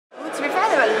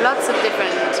there were lots of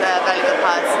different valuable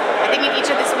parts. I think in each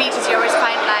of the speeches you always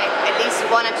find like at least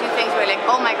one or two things where you're like,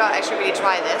 oh my god, I should really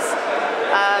try this.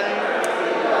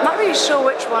 Not really sure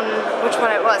which one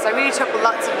it was. I really took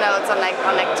lots of notes on like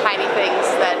tiny things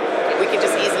that we could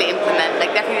just easily implement.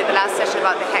 Like definitely the last session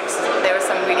about the hex, there were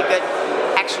some really good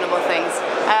actionable things.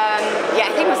 Yeah,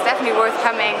 I think it was definitely worth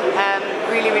coming.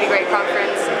 Really great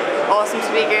conference. Awesome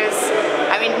speakers.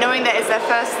 I mean, knowing that it's their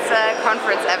first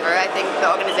conference ever, I think the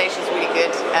organization is really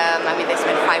good. I mean, they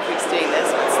spent 5 weeks doing this,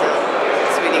 but still,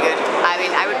 it's really good. I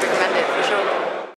mean, I would recommend it for sure.